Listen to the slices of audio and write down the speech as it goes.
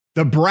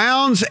The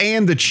Browns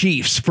and the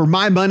Chiefs, for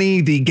my money,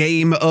 the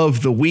game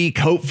of the week.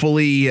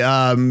 Hopefully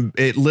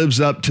it lives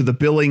up to the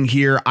billing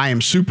here. I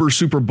am super,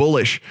 super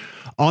bullish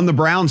on the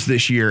Browns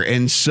this year.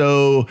 And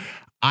so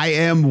I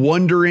am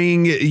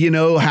wondering,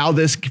 how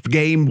this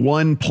game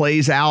one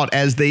plays out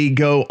as they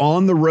go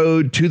on the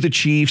road to the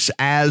Chiefs,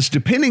 as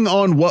depending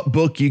on what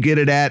book you get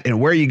it at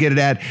and where you get it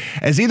at,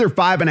 as either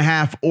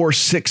 5.5 or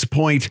 6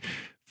 point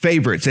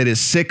favorites. It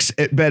is 6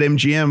 at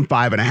BetMGM,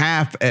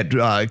 5.5 at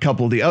a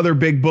couple of the other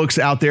big books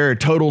out there,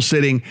 total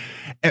sitting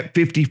at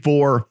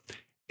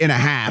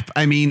 54.5.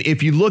 I mean,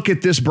 if you look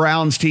at this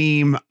Browns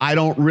team, I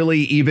don't really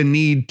even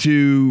need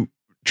to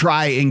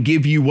try and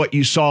give you what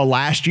you saw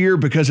last year,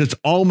 because it's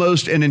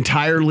almost an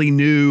entirely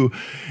new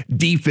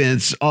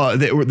defense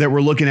that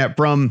we're looking at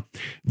from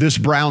this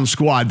Browns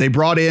squad. They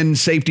brought in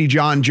safety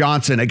John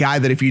Johnson, a guy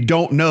that, if you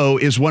don't know,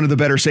 is one of the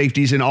better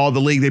safeties in all the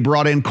league. They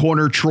brought in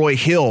corner Troy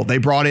Hill. They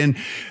brought in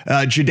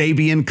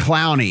Jadeveon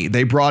Clowney.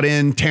 They brought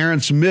in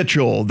Terrence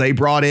Mitchell. They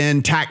brought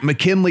in Tack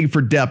McKinley for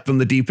depth on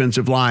the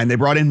defensive line. They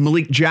brought in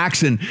Malik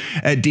Jackson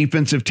at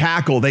defensive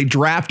tackle. They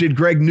drafted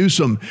Greg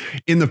Newsome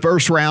in the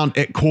first round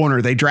at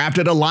corner. They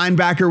drafted a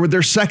linebacker with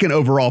their second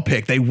overall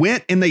pick. They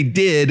went and they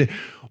did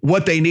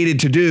what they needed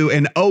to do.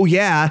 And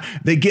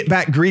they get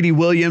back Greedy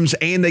Williams,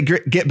 and they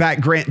get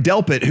back Grant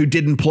Delpit, who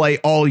didn't play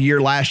all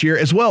year last year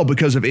as well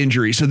because of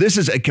injury. So this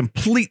is a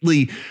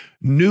completely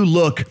new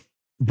look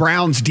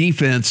Browns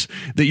defense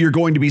that you're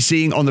going to be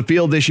seeing on the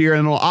field this year.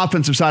 And on the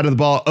offensive side of the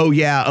ball, a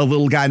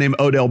little guy named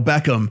Odell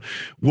Beckham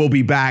will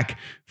be back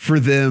for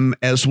them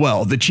as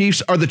well. The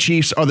Chiefs are the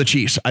Chiefs are the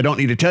Chiefs. I don't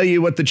need to tell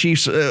you what the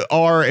Chiefs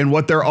are and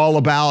what they're all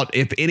about.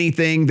 If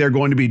anything, they're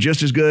going to be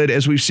just as good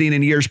as we've seen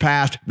in years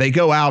past. They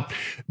go out,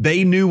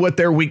 they knew what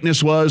their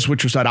weakness was,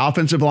 which was that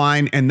offensive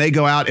line, and they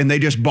go out and they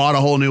just bought a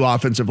whole new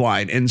offensive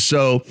line. And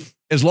so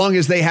as long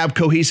as they have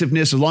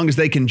cohesiveness, as long as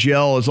they can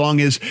gel, as long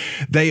as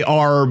they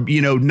are,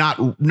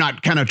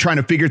 not kind of trying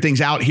to figure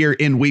things out here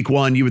in week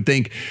one, you would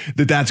think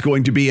that that's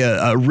going to be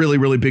a really,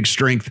 really big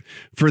strength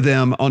for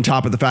them, on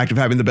top of the fact of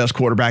having the best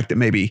quarterback that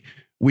maybe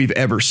we've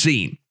ever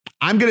seen.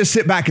 I'm going to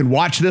sit back and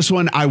watch this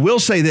one. I will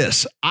say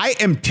this. I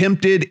am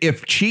tempted,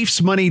 if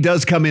Chiefs money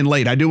does come in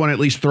late, I do want to at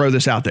least throw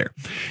this out there.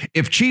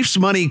 If Chiefs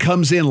money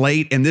comes in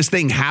late and this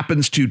thing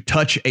happens to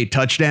touch a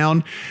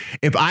touchdown,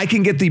 if I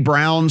can get the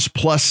Browns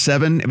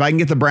 +7, if I can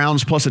get the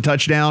Browns plus a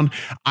touchdown,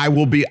 I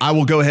will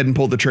go ahead and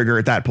pull the trigger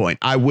at that point.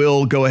 I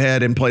will go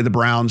ahead and play the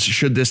Browns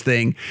should this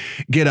thing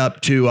get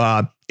up to,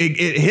 it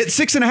hit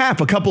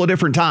 6.5 a couple of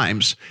different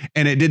times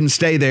and it didn't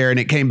stay there and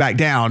it came back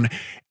down.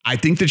 I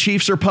think the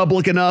Chiefs are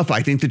public enough.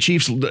 I think the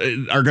Chiefs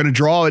are going to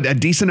draw a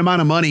decent amount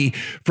of money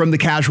from the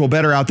casual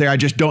bettor out there. I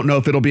just don't know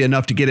if it'll be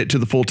enough to get it to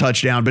the full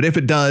touchdown. But if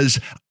it does,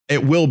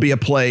 it will be a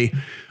play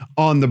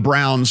on the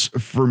Browns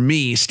for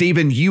me.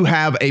 Steven, you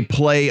have a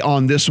play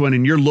on this one,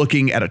 and you're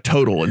looking at a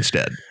total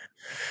instead.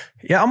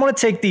 Yeah, I'm going to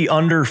take the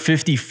under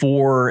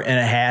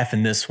 54.5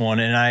 in this one.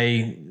 And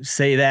I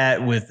say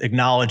that with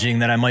acknowledging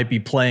that I might be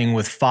playing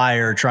with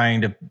fire,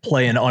 trying to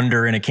play an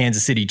under in a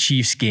Kansas City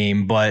Chiefs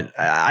game. But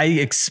I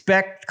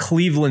expect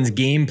Cleveland's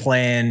game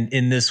plan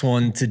in this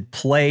one to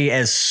play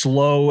as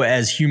slow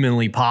as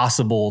humanly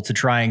possible to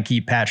try and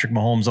keep Patrick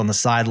Mahomes on the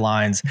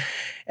sidelines.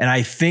 And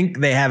I think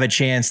they have a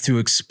chance to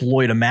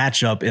exploit a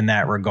matchup in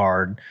that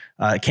regard.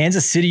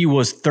 Kansas City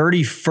was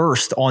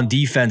 31st on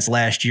defense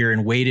last year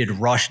in weighted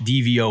rush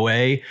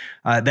DVOA.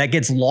 That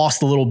gets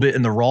lost a little bit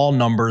in the raw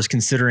numbers,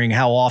 considering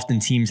how often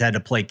teams had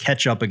to play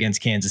catch up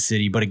against Kansas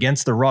City. But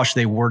against the rush,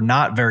 they were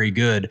not very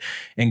good.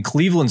 And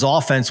Cleveland's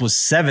offense was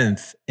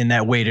 7th in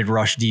that weighted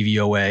rush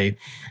DVOA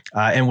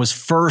and was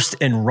 1st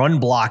in run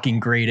blocking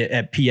grade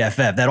at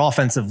PFF. That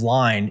offensive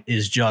line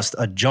is just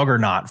a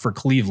juggernaut for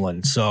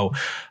Cleveland. So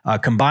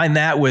combine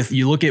that with,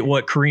 you look at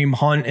what Kareem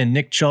Hunt and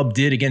Nick Chubb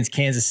did against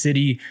Kansas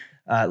City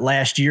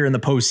last year in the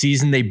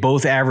postseason. They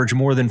both averaged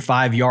more than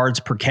 5 yards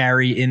per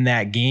carry in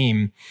that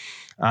game.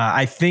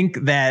 I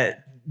think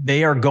that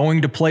they are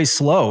going to play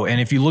slow. And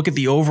if you look at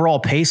the overall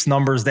pace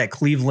numbers that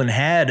Cleveland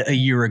had a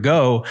year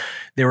ago,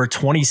 they were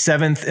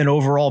 27th in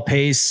overall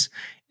pace.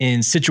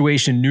 In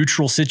situation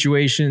neutral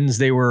situations,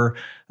 they were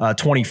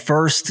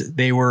 21st.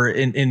 They were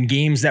in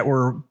games that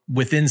were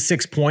within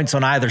 6 points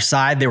on either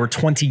side. They were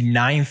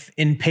 29th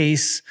in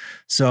pace.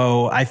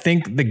 So I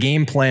think the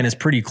game plan is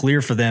pretty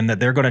clear for them, that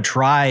they're going to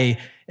try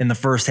in the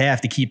first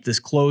half to keep this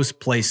close,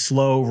 play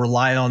slow,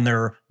 rely on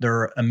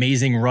their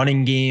amazing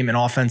running game and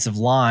offensive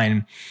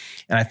line.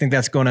 And I think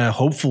that's going to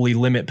hopefully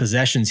limit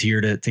possessions here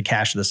to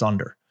cash this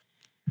under.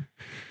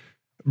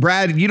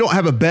 Brad, you don't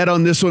have a bet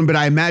on this one, but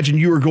I imagine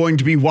you are going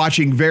to be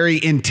watching very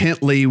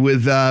intently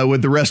with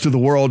the rest of the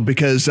world,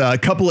 because a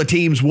couple of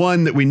teams,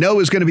 one that we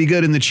know is going to be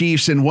good in the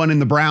Chiefs and one in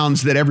the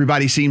Browns that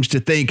everybody seems to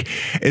think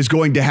is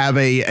going to have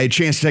a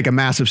chance to take a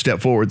massive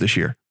step forward this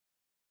year.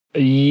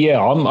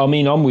 Yeah,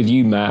 I'm with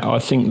you, Matt. I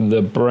think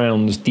the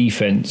Browns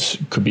defense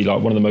could be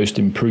like one of the most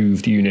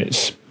improved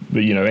units,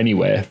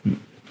 anywhere.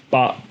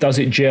 But does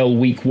it gel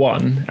week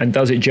one? And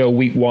does it gel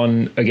week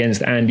one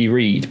against Andy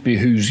Reid,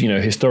 who's,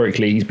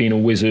 historically he's been a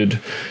wizard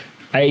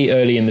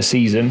early in the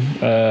season.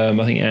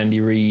 I think Andy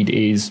Reid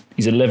he's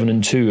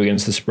 11-2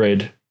 against the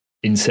spread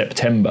in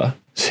September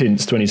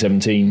since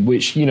 2017,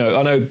 which,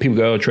 I know people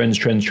go, trends,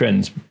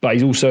 but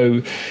he's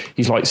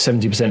like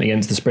 70%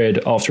 against the spread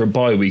after a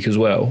bye week as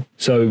well.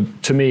 So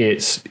to me,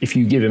 it's, if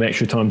you give him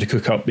extra time to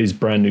cook up his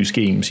brand new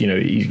schemes,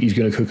 he's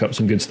going to cook up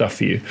some good stuff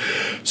for you.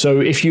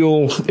 So if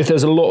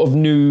there's a lot of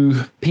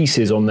new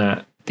pieces on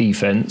that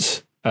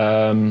defense,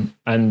 and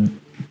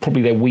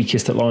probably their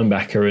weakest at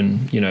linebacker,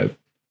 and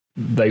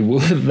they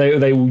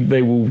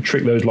will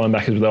trick those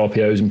linebackers with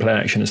RPOs and play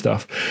action and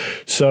stuff.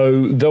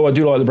 So though I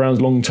do like the Browns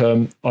long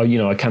term, I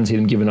can see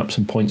them giving up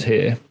some points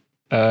here.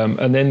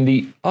 And then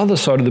the other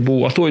side of the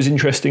ball, I thought it was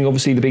interesting.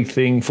 Obviously, the big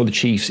thing for the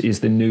Chiefs is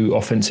the new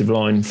offensive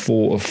line,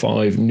 4 of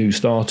 5 new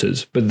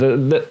starters. But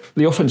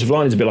the offensive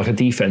line is a bit like a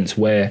defense,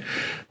 where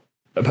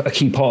a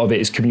key part of it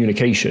is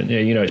communication.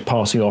 It's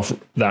passing off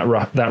that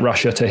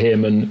rusher to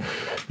him, and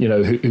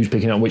who's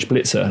picking up which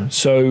blitzer.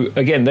 So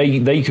again,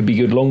 they could be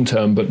good long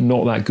term, but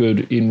not that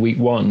good in week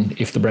 1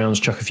 if the Browns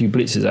chuck a few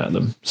blitzes at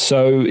them.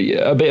 So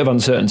a bit of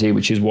uncertainty,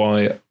 which is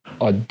why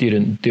I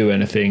didn't do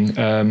anything.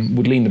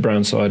 Would lean the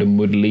Brown side and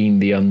would lean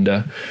the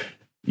under.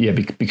 Yeah,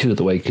 because of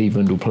the way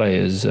Cleveland will play,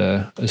 as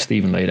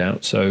Stephen laid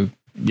out. So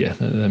yeah,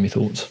 they're my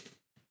thoughts.